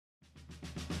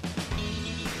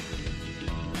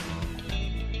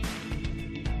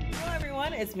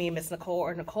It's me, Miss Nicole,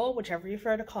 or Nicole, whichever you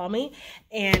prefer to call me.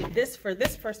 And for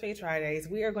this First Page Fridays,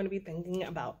 we are going to be thinking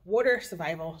about water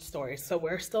survival stories. So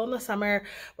we're still in the summer.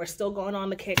 We're still going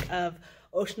on the kick of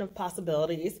Ocean of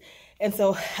Possibilities. And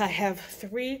so I have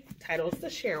 3 titles to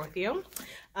share with you.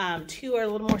 2 are a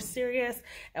little more serious,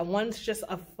 and one's just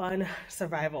a fun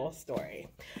survival story.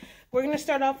 We're going to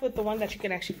start off with the one that you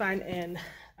can actually find in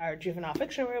our juvenile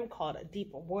fiction room called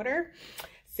Deep Water,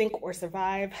 Sink or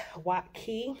Survive,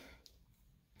 Watery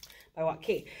by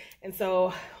Watery. And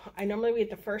so I normally read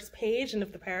the first page, and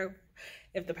if the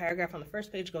paragraph on the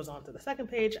first page goes on to the second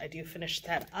page, I do finish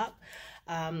that up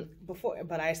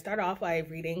but I start off by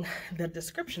reading the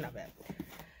description of it.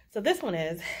 So this one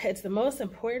is, it's the most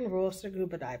important rule of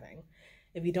scuba diving.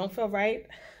 If you don't feel right,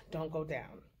 don't go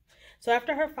down. So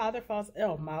after her father falls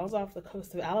ill miles off the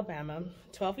coast of Alabama,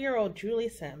 12-year-old Julie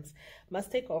Sims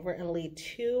must take over and lead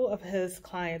 2 of his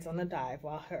clients on the dive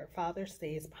while her father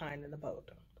stays behind in the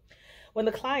boat. When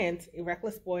the client, a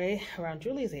reckless boy around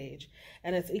Julie's age,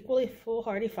 and his equally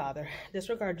foolhardy father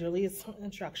disregard Julie's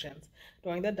instructions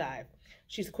during the dive,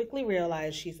 she's quickly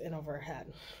realized she's in over her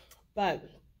head. But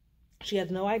she has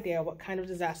no idea what kind of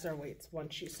disaster awaits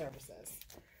once she surfaces.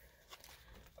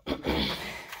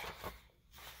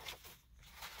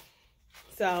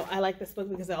 So I like this book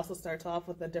because it also starts off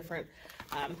with the different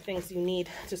things you need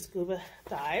to scuba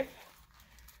dive.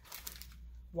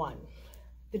 1.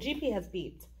 The GP has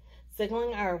beeped,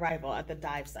 signaling our arrival at the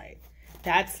dive site.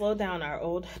 Dad slowed down our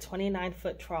old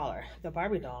 29-foot trawler, the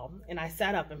Barbie doll, and I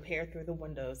sat up and peered through the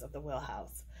windows of the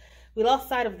wheelhouse. We lost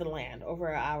sight of the land over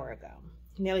an hour ago.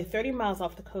 Nearly 30 miles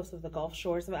off the coast of the Gulf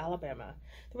shores of Alabama,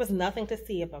 there was nothing to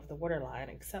see above the waterline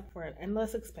except for an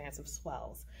endless expanse of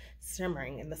swells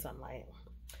shimmering in the sunlight.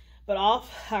 But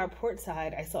off our port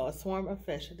side, I saw a swarm of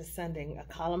fish descending in a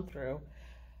column through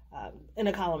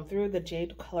the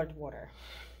jade-colored water.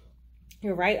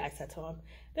 "You're right," I said to him.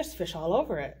 "There's fish all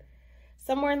over it."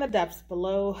 Somewhere in the depths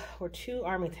below were 2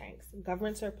 army tanks,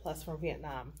 government surplus from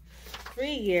Vietnam.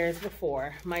 3 years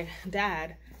before, my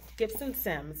dad, Gibson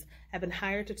Sims, had been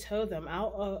hired to tow them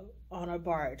out on a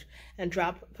barge and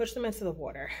push them into the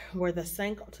water, where they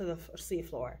sank to the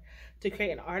seafloor, to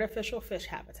create an artificial fish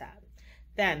habitat.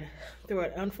 Then, through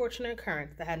an unfortunate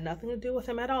occurrence that had nothing to do with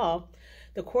him at all,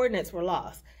 the coordinates were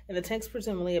lost, and the tanks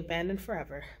presumably abandoned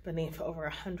forever beneath over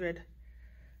 100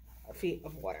 feet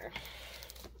of water.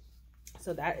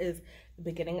 So that is the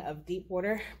beginning of Deep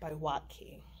Water by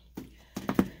Watery.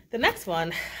 The next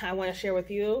one I want to share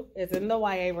with you is in the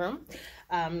YA room.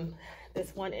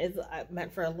 This one is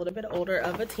meant for a little bit older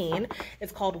of a teen.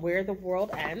 It's called Where the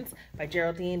World Ends by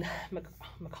Geraldine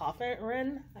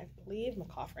McCaughren, I believe.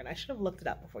 McCaughren. I should have looked it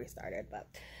up before we started, but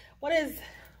what is,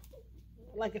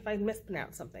 like, if I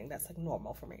mispronounce something, that's like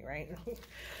normal for me, right?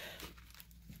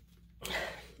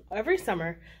 Every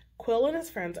summer, Quill and his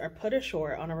friends are put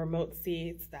ashore on a remote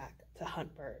sea stack to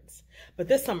hunt birds. But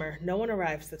this summer, no one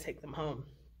arrives to take them home.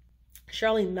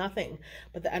 Surely nothing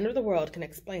but the end of the world can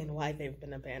explain why they've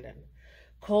been abandoned.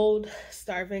 Cold,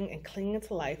 starving, and clinging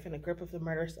to life in the grip of the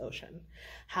murderous ocean.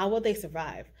 How will they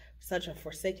survive such a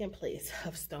forsaken place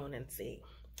of stone and sea?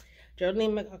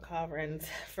 Geraldine McCaughren's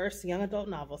first young adult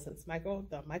novel since the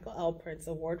Michael L. Prince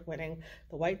Award-winning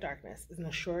The White Darkness is an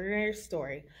extraordinary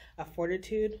story of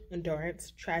fortitude,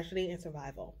 endurance, tragedy, and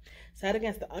survival, set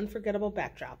against the unforgettable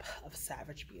backdrop of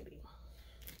savage beauty.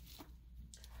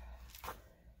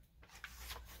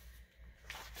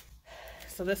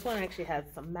 So this one actually has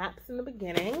some maps in the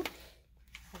beginning,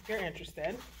 if you're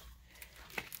interested.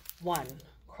 1,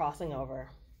 crossing over.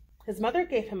 His mother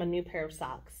gave him a new pair of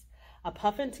socks, a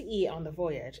puffin to eat on the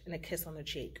voyage, and a kiss on the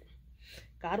cheek.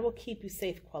 God will keep you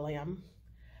safe, Quilliam,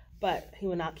 but he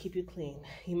will not keep you clean.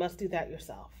 You must do that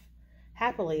yourself.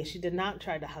 Happily, she did not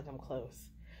try to hug him close.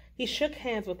 He shook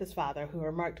hands with his father, who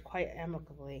remarked quite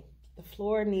amicably, "The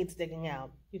floor needs digging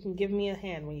out. You can give me a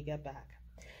hand when you get back."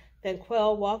 Then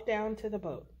Quill walked down to the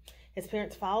boat. His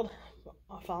parents followed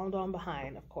on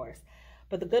behind, of course,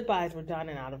 but the goodbyes were done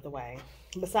and out of the way.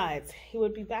 Besides, he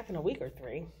would be back in a week or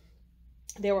 3.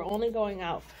 They were only going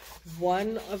out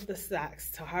one of the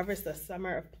sacks to harvest the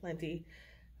summer of plenty,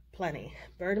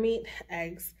 bird meat,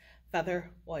 eggs, feather,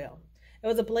 oil. It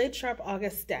was a blade-sharp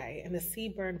August day, and the sea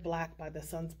burned black by the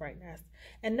sun's brightness.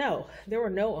 And no, there were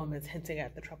no omens hinting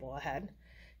at the trouble ahead.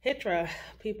 Hitra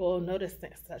people noticed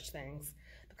such things.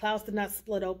 The clouds did not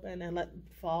split open and let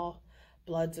fall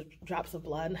drops of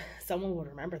blood. Someone would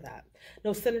remember that.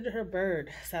 No senator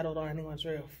bird settled on anyone's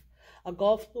roof. A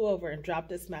gull flew over and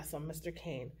dropped its mess on Mr.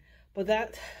 Kane, but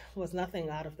that was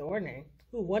nothing out of the ordinary.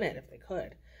 Who wouldn't if they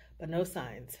could? But no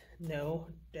signs, no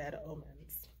dead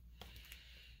omens.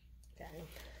 Okay.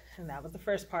 And that was the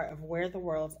first part of Where the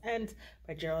World Ends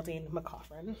by Geraldine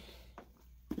McCaughren.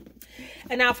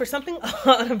 And now for something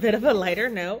on a bit of a lighter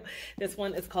note, this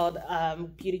one is called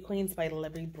Beauty Queens by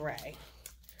Libby Bray.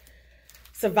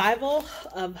 Survival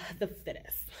of the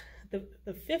fittest.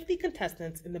 The 50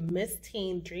 contestants in the Miss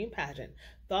Teen Dream Pageant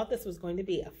thought this was going to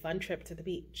be a fun trip to the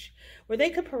beach, where they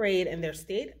could parade in their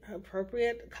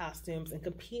state-appropriate costumes and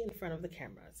compete in front of the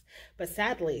cameras. But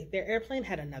sadly, their airplane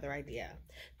had another idea,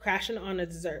 crashing on a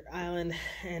desert island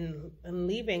and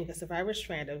leaving the survivors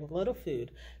stranded with little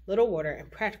food, little water, and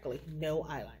practically no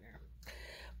eyeliner.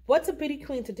 What's a beauty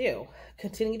queen to do?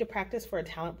 Continue to practice for a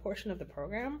talent portion of the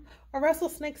program, or wrestle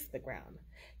snakes to the ground?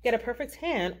 Get a perfect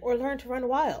tan, or learn to run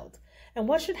wild? And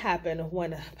what should happen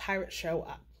when pirates show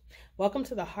up? Welcome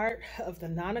to the heart of the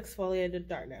non-exfoliated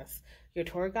darkness. Your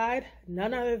tour guide,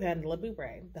 none other than Libby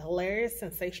Bray, the hilarious,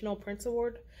 sensational Prince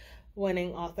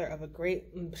Award-winning author of A Great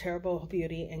and Terrible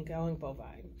Beauty and Going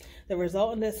Bovine. The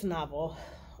result in this novel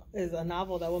is a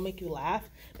novel that will make you laugh,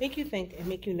 make you think, and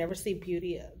make you never see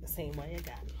beauty the same way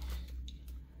again.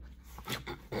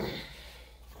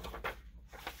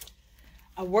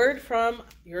 A word from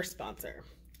your sponsor.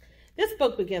 This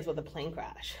book begins with a plane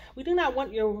crash. We do not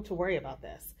want you to worry about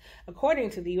this. According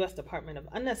to the U.S. Department of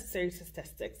Unnecessary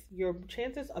Statistics, your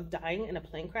chances of dying in a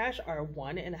plane crash are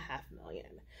 1.5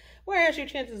 million, whereas your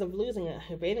chances of losing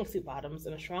your bathing suit bottoms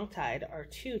in a strong tide are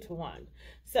 2 to 1.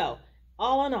 So,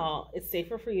 all in all, it's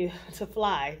safer for you to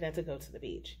fly than to go to the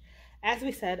beach. As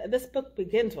we said, this book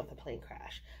begins with a plane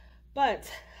crash, but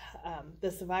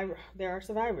there are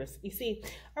survivors. You see,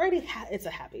 already it's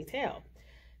a happy tale.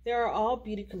 There are all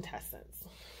beauty contestants.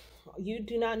 You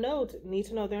do not need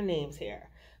to know their names here,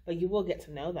 but you will get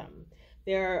to know them.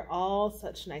 They're all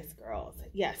such nice girls.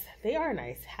 Yes, they are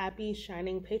nice, happy,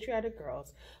 shining, patriotic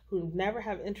girls who never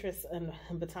have interest in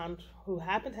baton, who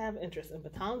happen to have interest in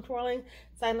baton twirling,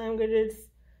 sign languages,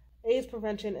 AIDS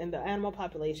prevention in the animal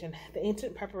population, the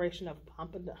ancient preparation of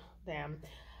pompadam,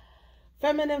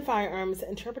 feminine firearms,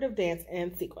 interpretive dance,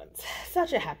 and sequence.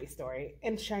 Such a happy story,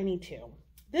 and shiny too.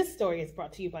 This story is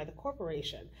brought to you by the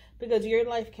corporation, because your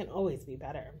life can always be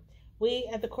better. We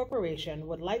at the corporation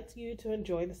would like you to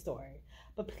enjoy the story,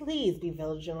 but please be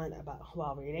vigilant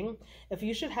while reading. If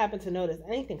you should happen to notice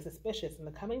anything suspicious in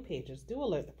the coming pages, do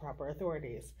alert the proper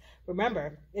authorities.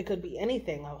 Remember, it could be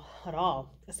anything at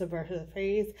all: a subversive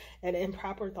phrase, an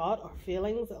improper thought, or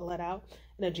feelings let out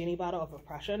in a genie bottle of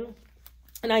oppression.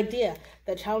 An idea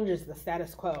that challenges the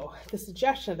status quo, the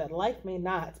suggestion that life may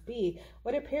not be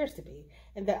what it appears to be,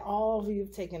 and that all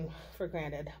you've taken for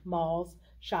granted, malls,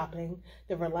 shopping,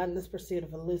 the relentless pursuit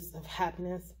of elusive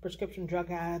happiness, prescription drug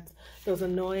ads, those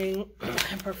annoying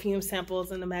perfume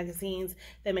samples in the magazines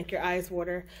that make your eyes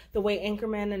water, the way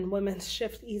anchormen and women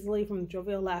shift easily from the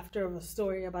jovial laughter of a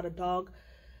story about a dog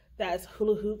that is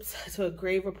hula hoops to a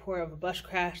grave report of a bus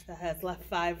crash that has left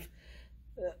 5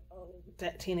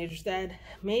 teenagers dead,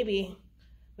 maybe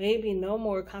no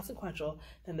more consequential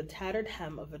than the tattered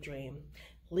hem of a dream,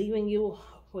 leaving you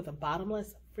with a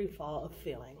bottomless free fall of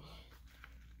feeling.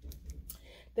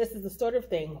 This is the sort of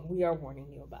thing we are warning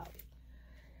you about.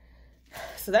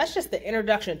 So that's just the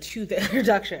introduction to the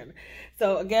introduction.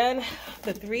 So again,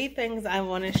 the 3 things I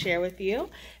want to share with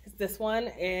you is this one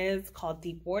is called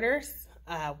Deep Waters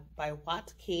by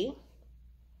Watery.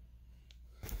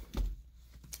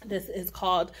 This is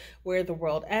called Where the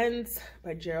World Ends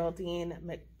by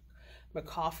Geraldine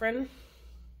McCaughren.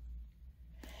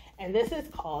 And this is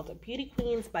called Beauty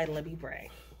Queens by Libby Bray.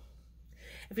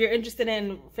 If you're interested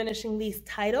in finishing these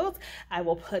titles, I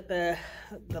will put the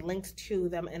links to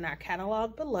them in our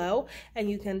catalog below, and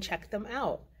you can check them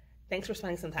out. Thanks for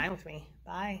spending some time with me.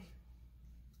 Bye.